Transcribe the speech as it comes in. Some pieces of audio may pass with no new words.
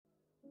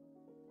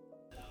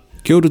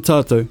Kia ora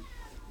tātou,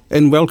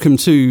 and welcome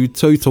to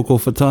Tautoko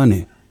for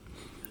Tane.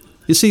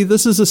 You see,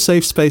 this is a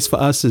safe space for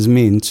us as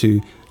men to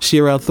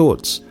share our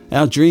thoughts,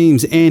 our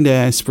dreams and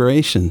our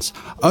aspirations,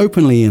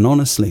 openly and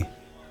honestly.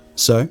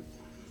 So,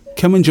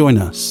 come and join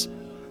us.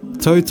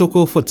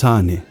 Tautoko for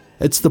Tane.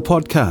 It's the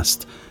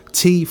podcast,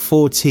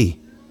 T4T.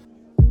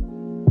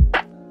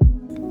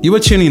 You are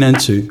tuning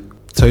into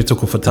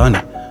Tautoko for Tane.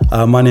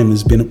 My name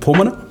is Bennett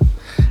Pomana.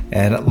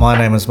 And my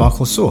name is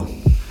Michael Saw.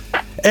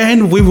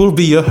 And we will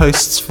be your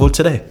hosts for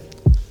today.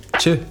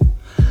 Sure.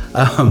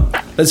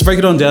 Let's break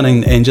it on down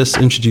and just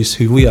introduce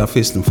who we are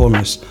first and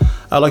foremost.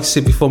 Like I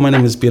said before, my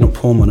name is Bennett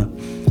Pomana.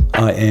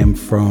 I am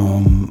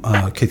from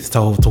Kei Te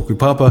Taho Tōku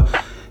Papa,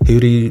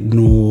 Heuri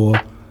no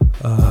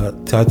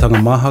Te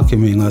Aitanga Maha, ke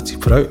me Ngāti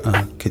Parau,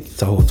 Kei Te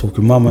Taho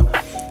Tōku Mama,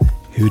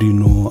 Heuri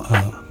no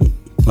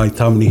Ngai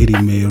Tāmani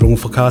Hiri me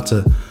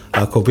Rongwhakata,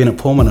 ko Bennett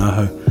Pomana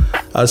aho.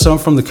 So I'm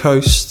from the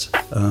coast,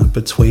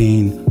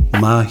 between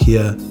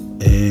Mahia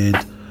and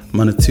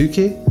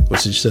Manatuke,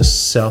 which is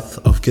just south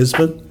of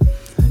Gisborne,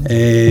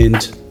 and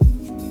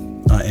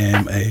I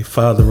am a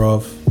father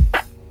of,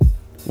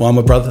 well, I'm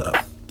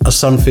a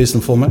son first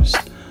and foremost.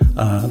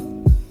 I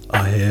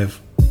have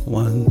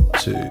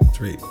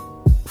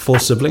 4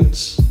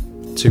 siblings,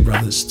 2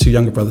 brothers, 2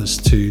 younger brothers,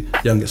 2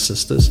 younger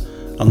sisters.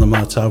 I'm the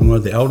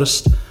mātāunga, the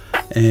eldest,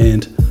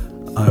 and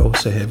I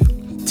also have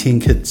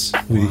 10 kids.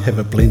 We have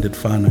a blended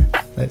whānau.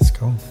 That's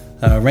cool.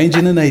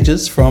 Ranging in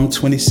ages from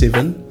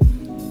 27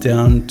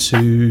 down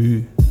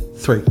to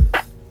 3.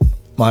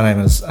 My name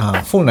is,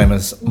 full name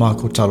is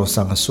Michael Taro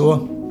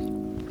Sangasua.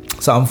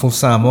 So I'm full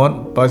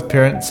Samoan, both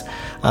parents,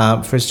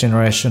 first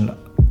generation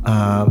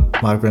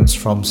migrants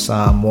from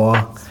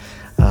Samoa.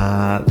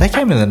 They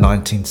came in the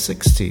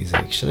 1960s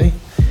actually.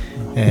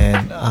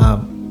 And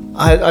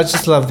I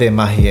just love their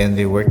mahi and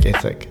their work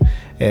ethic.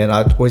 And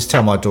I always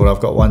tell my daughter,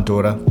 I've got one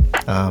daughter,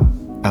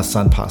 our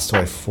son passed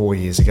away 4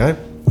 years ago.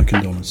 My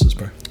condolences,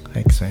 bro.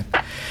 Thanks, man.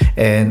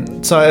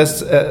 And so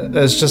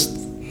it's just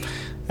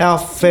our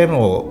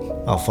family.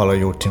 I'll follow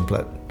your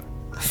template.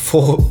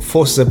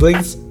 4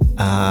 siblings,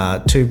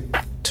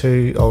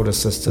 2 older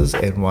sisters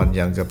and 1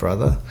 younger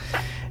brother.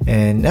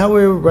 And now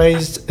we're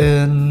raised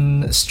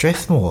in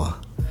Strathmore.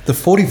 The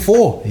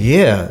 44?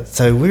 Yeah.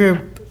 So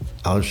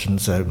I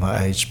shouldn't say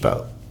my age,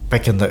 but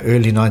back in the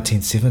early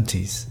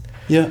 1970s.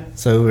 Yeah.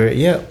 So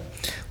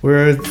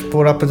we're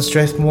brought up in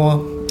Strathmore,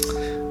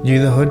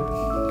 knew the hood,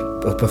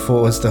 before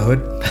it was the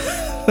hood.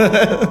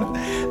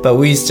 But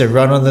we used to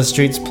run on the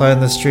streets, play on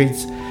the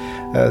streets.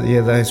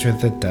 Those were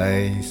the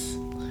days.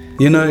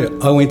 You know,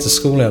 I went to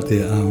school out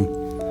there.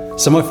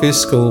 So my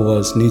first school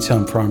was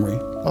Newtown Primary.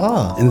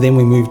 Oh. And then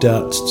we moved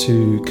out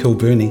to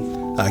Kilburnie,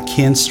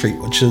 Cairn Street,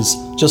 which is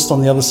just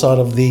on the other side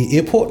of the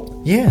airport.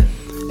 Yeah.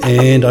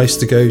 And I used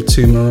to go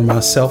to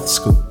Miramar South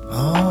School.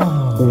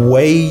 Oh.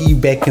 Way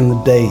back in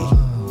the day.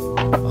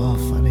 Oh,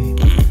 funny.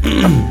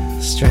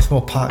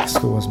 Strathmore Park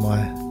School was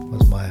my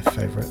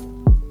favourite.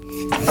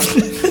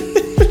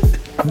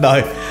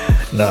 No.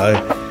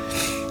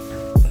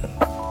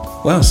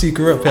 Wow, so you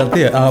grew up out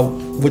there.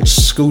 Which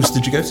schools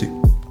did you go to?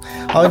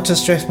 I went to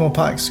Strathmore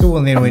Park School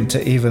and then went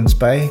to Evans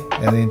Bay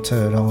and then to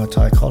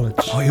Rongotai College.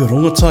 Oh, you're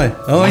Rongotai.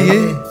 Oh,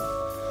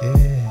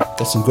 yeah.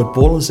 Got some good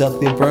ballers out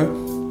there, bro.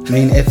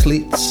 Mean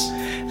athletes.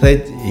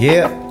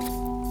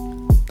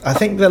 I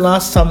think the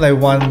last time they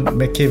won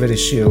McKevitt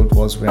Shield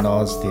was when I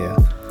was there.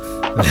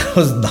 That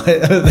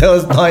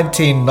was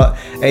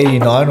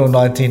 1989 or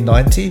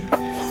 1990.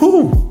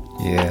 Whew.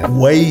 Yeah.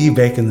 Way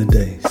back in the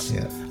days.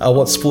 Yeah.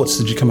 What sports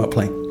did you come up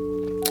playing?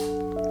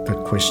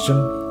 Good question.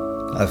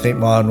 I think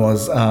mine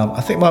was,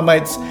 I think my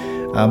mates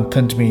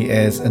pinned me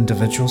as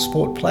individual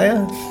sport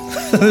player.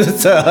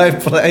 So I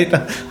played,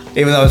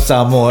 even though I was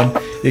Samoan,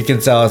 you can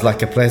tell I was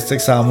like a plastic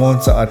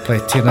Samoan, so I'd play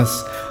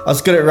tennis. I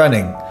was good at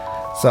running.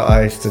 So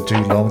I used to do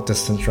long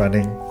distance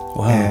running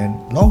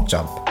and long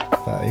jump.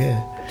 But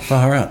yeah.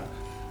 Far out.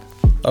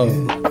 Oh,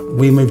 yeah.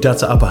 We moved out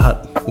to Upper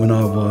Hutt when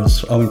I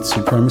went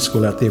to primary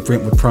school out there,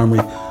 Brentwood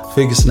Primary,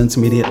 Ferguson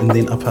Intermediate, and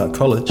then Upper Hutt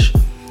College.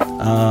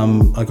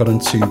 I got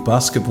into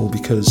basketball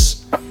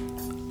because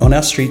on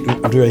our street,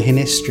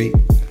 Ruahine Street,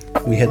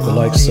 we had the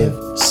likes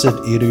of Sid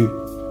Eru,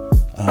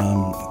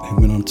 who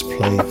went on to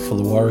play for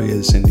the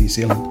Warriors in New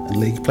Zealand and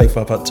league, play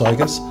for Upper Hutt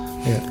Tigers.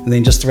 Yeah. And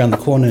then just around the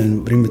corner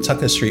in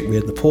Rimataka Street, we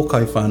had the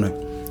Pōkai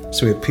whānau.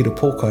 So we had Peter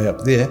Pōkai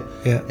up there.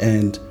 Yeah.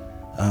 And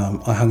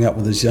I hung out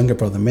with his younger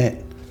brother, Matt.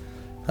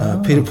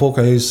 Peter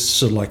Pōkai is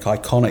sort of like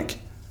iconic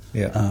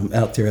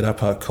out there at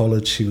Upper Hutt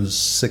College. He was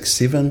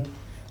 6'7",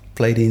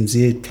 played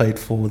NZ, played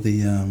for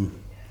the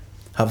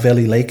Hutt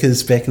Valley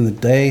Lakers back in the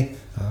day.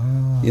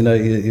 Oh. You know,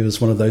 he was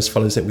one of those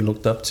fellows that we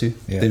looked up to.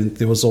 Yeah. Then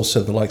there was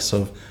also the likes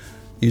of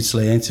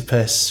Utsle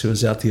Antipas, who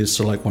was out there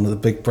sort of like one of the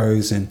big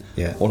bros, and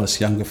all us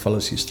younger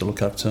fellas used to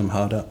look up to him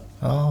hard up.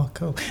 Oh,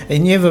 cool.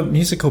 And you have a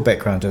musical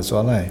background as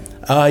well, eh?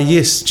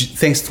 Yes,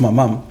 thanks to my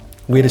mum.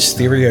 We had a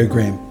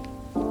stereogram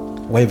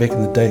way back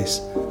in the days.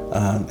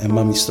 And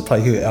Mum used to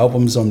play her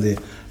albums on there.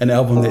 An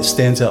album that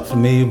stands out for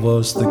me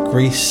was the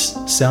Grease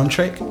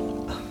soundtrack.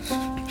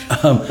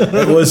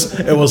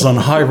 It was on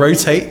high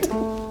rotate,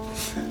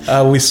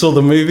 We saw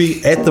the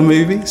movie at the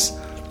movies,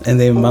 and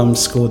then Mum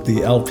scored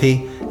the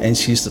LP, and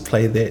she used to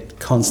play that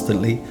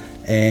constantly,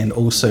 and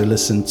also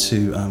listen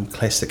to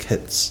classic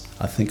hits.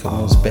 I think it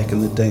was back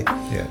in the day.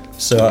 Yeah.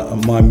 So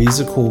my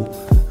musical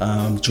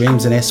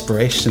dreams and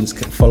aspirations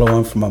can follow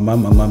on from my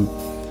mum. My mum,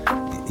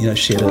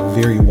 she had a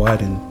very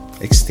wide and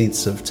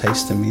extensive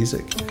taste in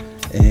music,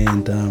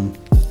 and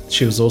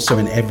she was also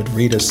an avid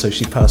reader, so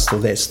she passed all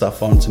that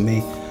stuff on to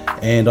me,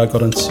 and I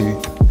got into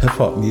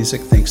hip-hop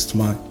music thanks to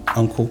my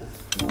uncle,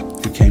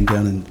 who came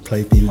down and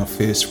played me my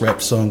first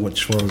rap song,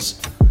 which was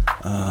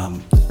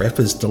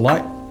Rapper's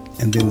Delight,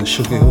 and then the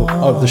Sugar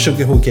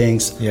Hill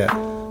Gang's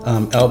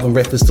album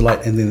Rapper's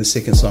Delight, and then the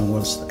second song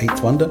was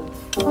Eighth Wonder.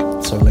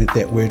 So I learned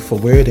that word for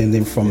word, and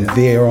then from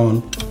there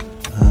on,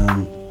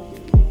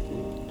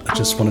 I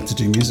just wanted to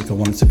do music. I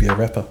wanted to be a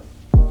rapper.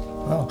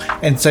 Oh,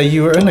 and so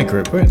you were in a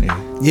group, weren't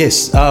you?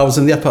 Yes, I was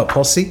in the Up Up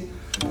Posse.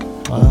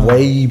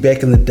 Way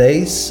back in the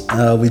days.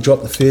 We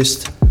dropped the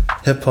first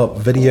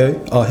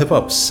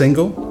hip-hop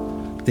single,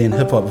 then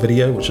hip-hop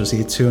video, which was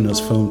Year 2, and it was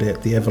filmed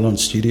at the Avalon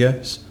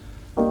Studios.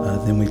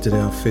 Then we did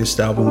our first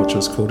album, which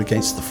was called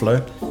Against the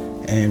Flow,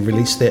 and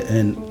released that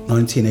in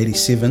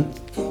 1987.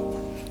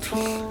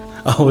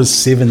 I was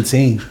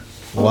 17.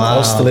 Wow. I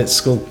was still at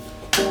school.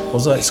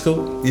 Was I at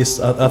school? Yes,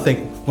 I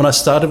think when I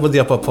started with the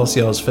Up Up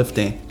Posse, I was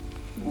 15.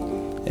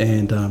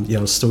 And I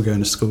was still going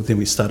to school. Then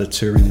we started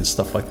touring and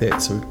stuff like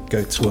that. So we'd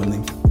go tour and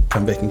then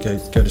come back and go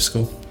to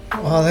school.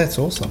 Oh, that's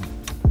awesome.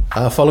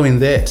 Following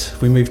that,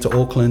 we moved to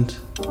Auckland,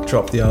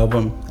 dropped the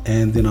album,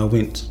 and then I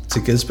went to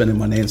Gisborne, and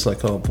my nan's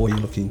like, "Oh boy, you're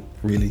looking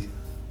really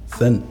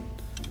thin.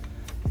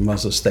 You might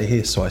as well stay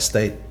here." So I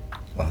stayed.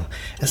 Wow.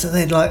 Isn't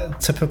that like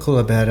typical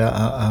about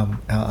our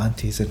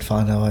aunties in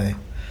whānau?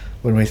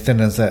 When we're thin,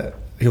 is that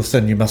you're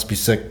thin, you must be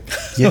sick.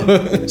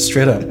 Yeah,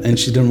 straight up. And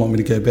she didn't want me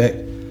to go back.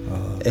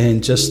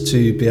 And just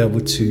to be able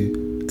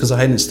to, because I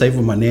hadn't stayed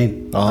with my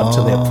nan up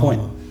to that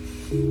point.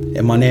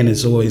 And my nan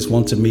has always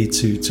wanted me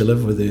to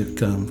live with her,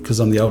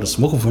 because I'm the oldest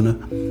mokopuna.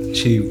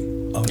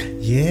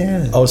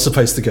 I was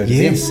supposed to go to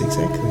them. Yes,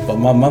 exactly. But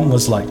my mum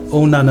was like,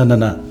 "Oh, no.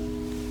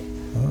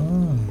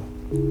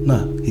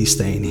 No, he's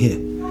staying here."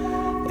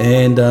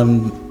 And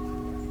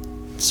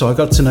so I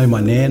got to know my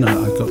nan.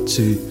 I got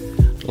to,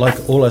 like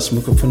all us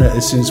mokopuna,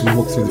 as soon as we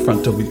walked through the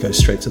front door, we'd go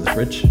straight to the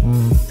fridge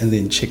and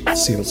then check to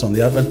see what's on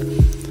the oven.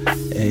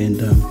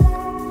 And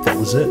that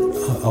was it.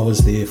 I was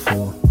there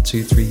for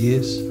 2-3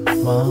 years.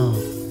 Wow.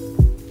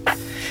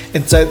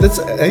 And so this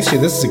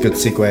is a good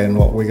segue in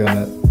what we're going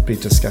to be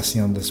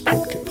discussing on this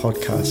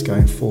podcast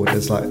going forward,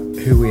 is like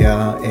who we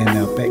are and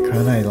our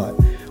background, like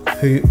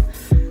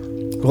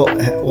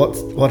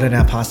what in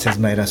our past has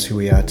made us who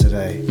we are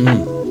today.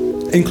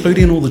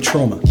 Including all the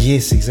trauma.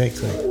 Yes,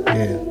 exactly.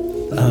 Yeah.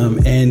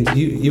 And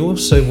you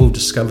also will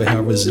discover how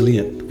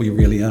resilient we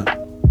really are.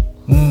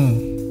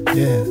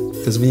 Yeah.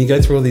 Because when you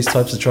go through all these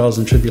types of trials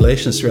and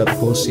tribulations throughout the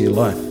course of your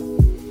life,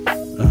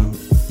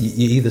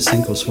 you either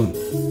sink or swim.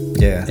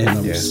 Yeah. And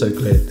I'm so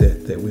glad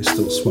that we're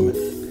still swimming.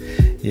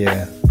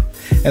 Yeah.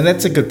 And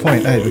that's a good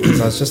point,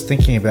 because I was just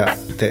thinking about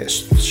that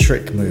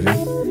Shrek movie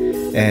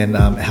and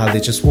how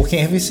they're just walking.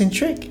 Have you seen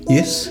Shrek?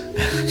 Yes.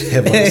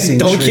 Have I seen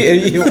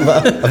Shrek?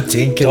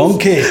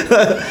 Donkey.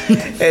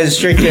 And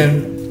Shrek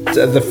and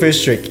the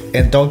first Shrek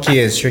and Donkey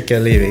and Shrek are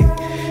leaving,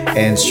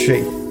 and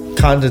Shrek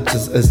kind of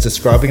is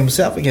describing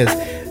himself. He goes,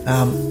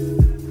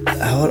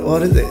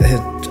 what is it?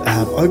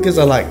 Ogres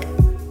are like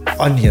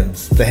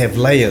onions. They have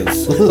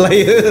layers.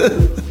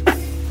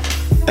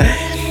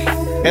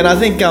 And I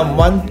think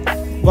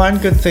one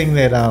good thing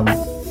that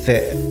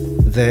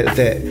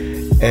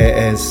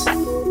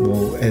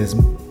as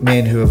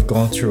men who have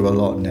gone through a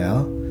lot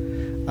now,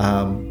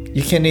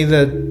 you can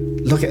either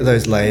look at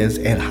those layers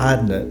and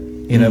harden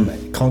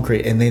it,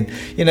 concrete, and then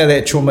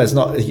that trauma is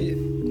not.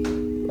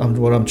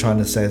 What I'm trying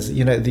to say is,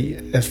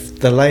 if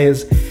the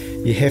layers,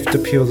 you have to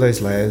peel those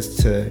layers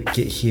to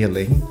get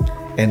healing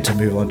and to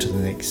move on to the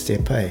next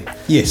step,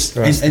 Yes,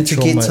 and to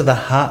get to the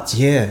heart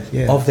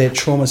of that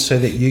trauma, so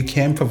that you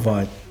can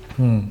provide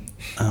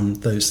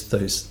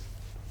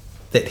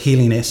that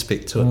healing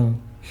aspect to it.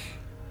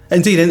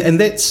 Indeed, and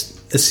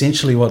that's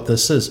essentially what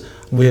this is.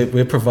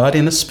 We're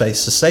providing a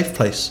space, a safe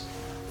place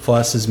for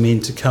us as men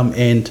to come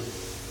and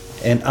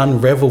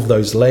unravel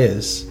those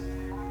layers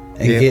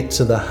and get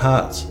to the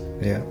heart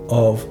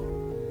of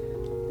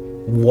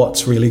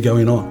what's really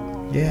going on.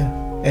 Yeah,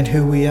 and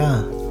who we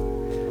are.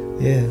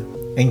 Yeah,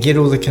 and get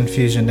all the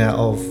confusion out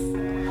of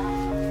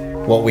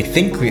what we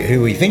think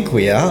who we think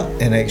we are,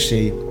 and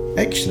actually,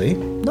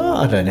 no,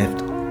 I don't have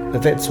to.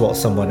 That's what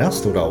someone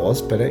else thought I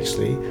was, but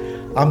actually,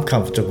 I'm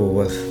comfortable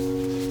with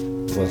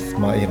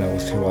my,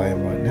 with who I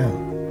am right now.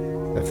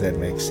 If that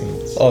makes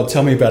sense. Oh,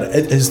 tell me about it.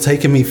 It has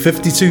taken me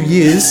 52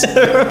 years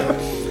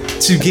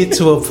to get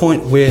to a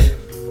point where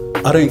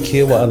I don't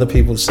care what other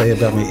people say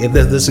about me.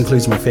 This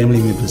includes my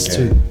family members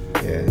too.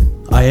 Yeah.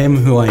 I am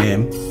who I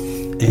am,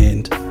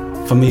 and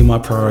for me, my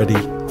priority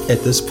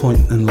at this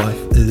point in life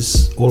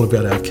is all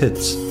about our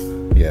kids.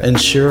 Yeah.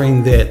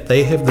 Ensuring that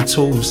they have the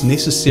tools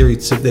necessary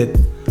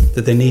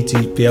that they need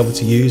to be able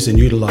to use and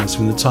utilize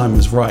when the time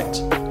is right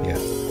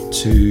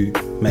to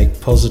make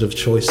positive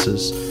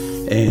choices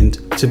and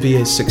to be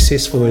as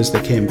successful as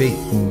they can be.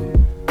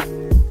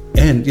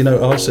 And, I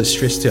also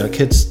stress to our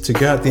kids to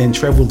go out there and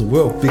travel the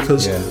world,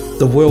 because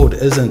the world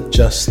isn't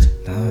just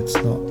it's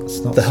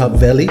not the Hutt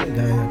Valley.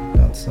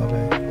 No, it's not.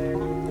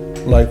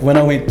 Like when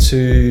I went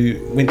to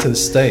the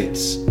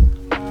States,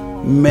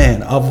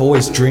 man, I've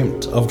always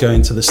dreamt of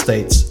going to the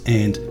States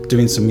and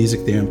doing some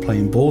music there and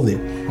playing ball there.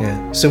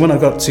 Yeah. So when I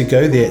got to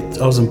go there,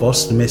 I was in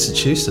Boston,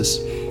 Massachusetts,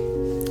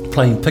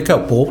 playing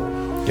pickup ball.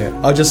 Yeah.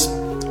 I just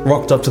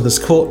rocked up to this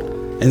court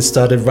and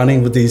started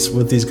running with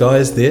these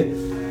guys there,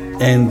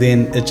 and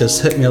then it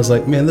just hit me. I was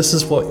like, man, this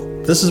is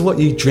what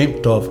you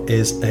dreamt of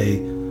as a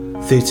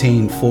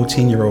 13,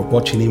 14-year-old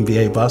watching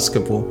NBA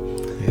basketball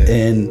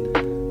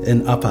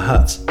in Upper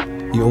Hutt.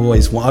 I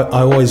always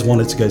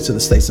wanted to go to the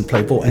States and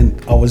play ball,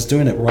 and I was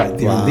doing it right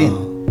there and then.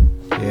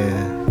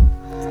 Yeah,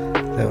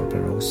 that would be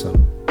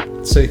awesome.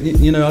 So,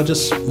 I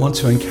just want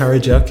to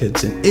encourage our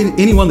kids and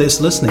anyone that's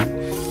listening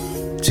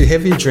to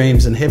have your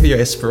dreams and have your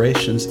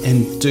aspirations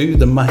and do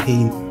the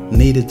mahi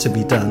needed to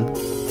be done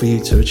for you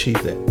to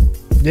achieve that.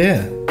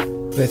 Yeah,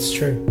 that's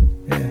true.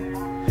 Yeah.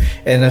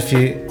 And if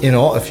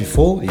you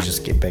fall, you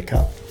just get back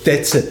up.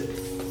 That's it.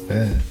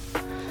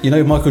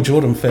 Yeah. Michael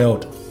Jordan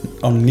failed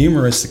on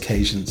numerous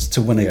occasions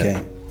to win a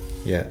game.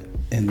 Yeah.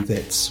 And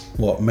that's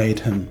what made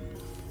him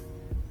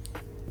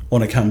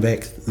want to come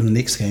back in the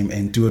next game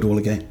and do it all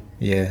again.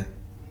 Yeah.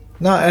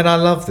 No, and I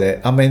love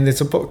that. I mean,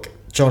 there's a book,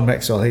 John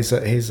Maxwell, he's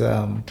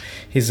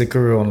a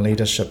guru on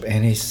leadership,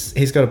 and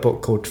he's got a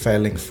book called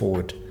Failing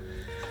Forward.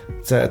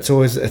 So it's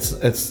always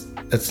it's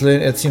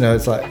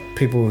like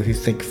people who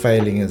think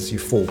failing is you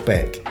fall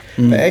back.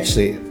 But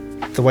actually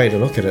the way to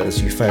look at it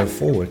is you fail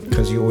forward,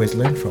 because you always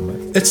learn from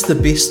it. It's the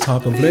best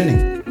type of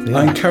learning. Yeah.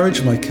 I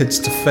encourage my kids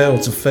to fail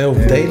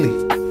daily.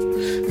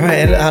 Right,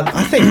 and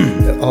I think,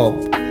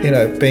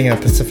 being a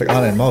Pacific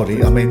Island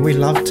Māori, I mean, we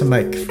love to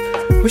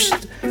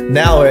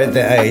now we're at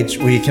the age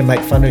where you can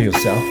make fun of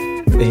yourself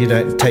and you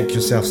don't take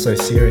yourself so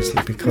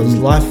seriously, because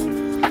life, we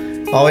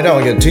don't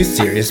want to get too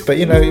serious, but,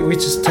 we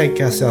just take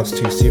ourselves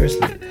too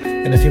seriously.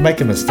 And if you make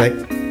a mistake,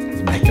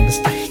 you make a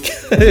mistake.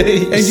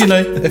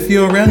 And if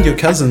you're around your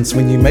cousins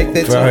when you make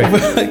that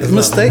type of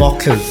mistake,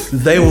 mockers,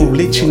 they will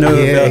let you know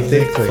about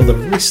that for the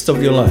rest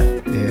of your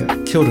life.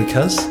 Yeah. Kia ora,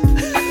 cuz.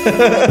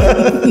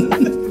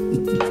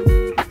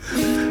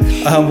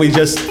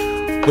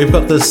 We've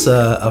got this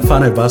a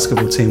whānau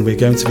basketball team. We're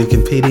going to be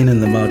competing in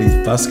the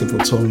Māori basketball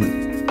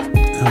tournament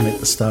at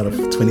the start of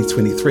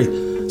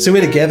 2023. So we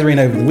had a gathering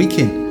over the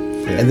weekend,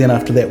 and then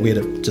after that we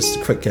had just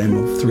a quick game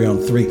of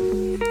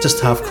 3-on-3, just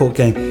a half-court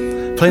game,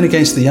 playing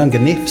against the younger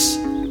Neffs.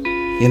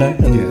 The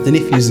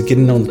nephews are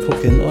getting on the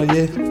court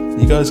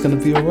and, you guys going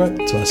to be all right?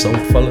 To us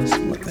old fellas,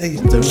 I'm like, hey,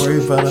 don't worry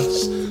about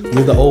us.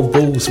 We're the old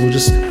bulls. We'll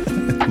just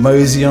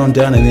mosey on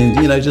down and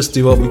then, just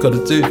do what we've got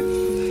to do.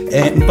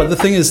 But the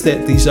thing is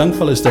that these young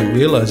fellas don't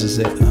realise is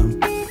that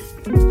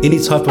any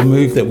type of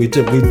move that we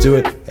do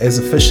it as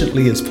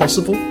efficiently as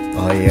possible.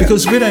 Oh, yeah.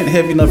 Because we don't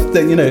have enough,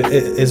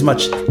 as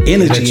much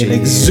energy and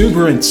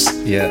exuberance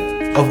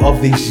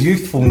of these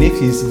youthful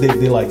nephews.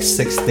 They're like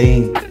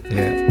 16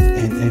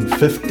 and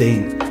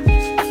 15.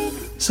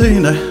 So,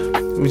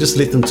 we just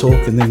let them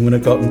talk, and then when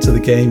it got into the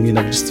game, we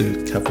just do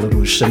a couple of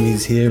little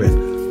shimmies here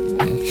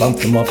and bump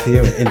them off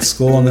here and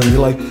score on them. They're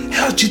like,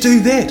 how'd you do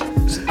that?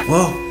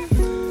 Well,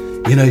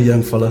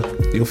 young fella,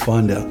 you'll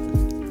find out.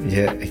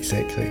 Yeah,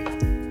 exactly.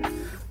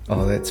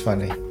 Oh, that's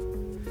funny.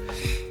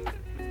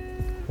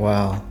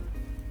 Wow.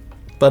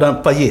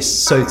 But yes,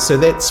 so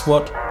that's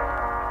what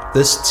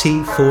this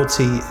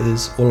T4T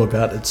is all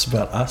about. It's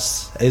about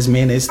us as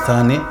men, as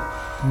Tane.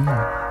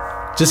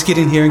 Just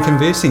getting here and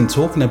conversing,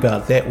 talking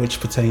about that which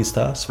pertains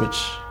to us, which...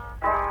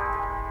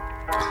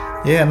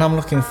 Yeah, and I'm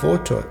looking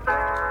forward to it.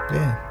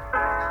 Yeah.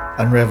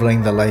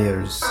 Unraveling the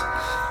layers.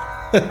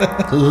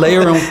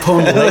 Layer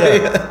upon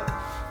layer.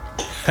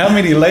 How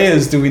many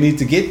layers do we need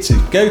to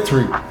go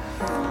through?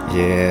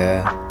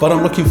 Yeah. But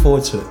I'm looking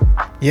forward to it.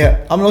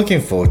 Yeah, I'm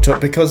looking forward to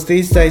it, because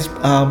these days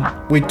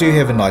we do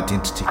have an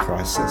identity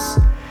crisis,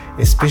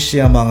 especially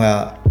among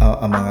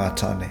our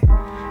Tane.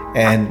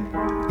 And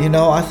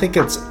I think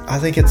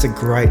it's a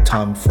great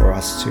time for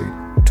us to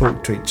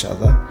talk to each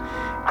other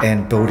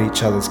and build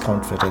each other's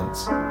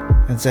confidence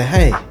and say,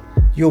 hey,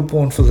 you're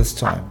born for this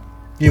time.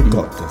 You've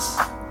got this.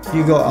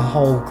 You got a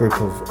whole group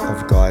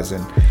of guys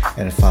and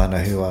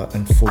whānau who are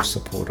in full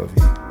support of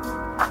you.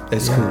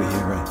 That's cool to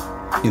hear, right?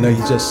 You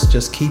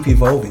just keep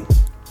evolving.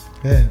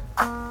 Yeah.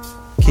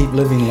 Keep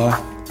living life.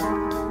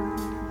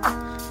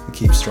 And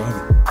keep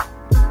striving.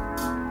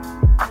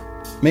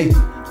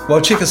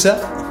 Well, check us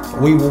out.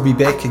 We will be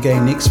back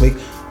again next week.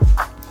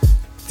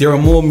 There are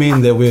more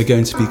men that we're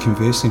going to be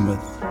conversing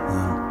with.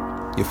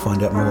 You'll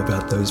find out more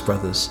about those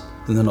brothers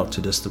in the not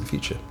too distant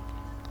future.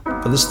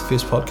 But this is the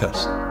first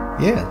podcast.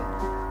 Yeah.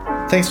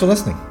 Thanks for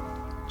listening.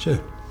 Sure.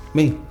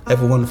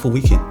 Have a wonderful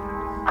weekend.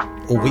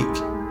 Or week.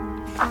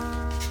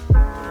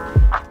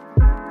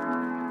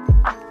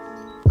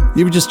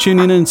 You were just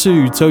tuning in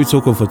to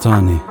Tautoko for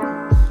Tane.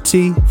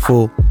 T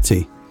for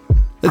T.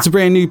 It's a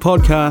brand new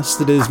podcast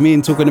that is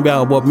men talking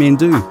about what men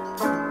do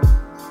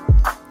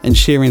and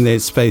sharing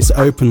that space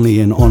openly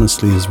and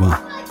honestly as well.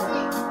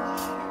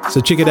 So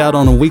check it out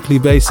on a weekly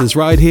basis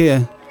right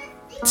here.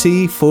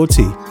 T for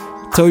T.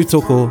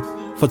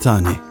 Tautoko for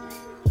Tane.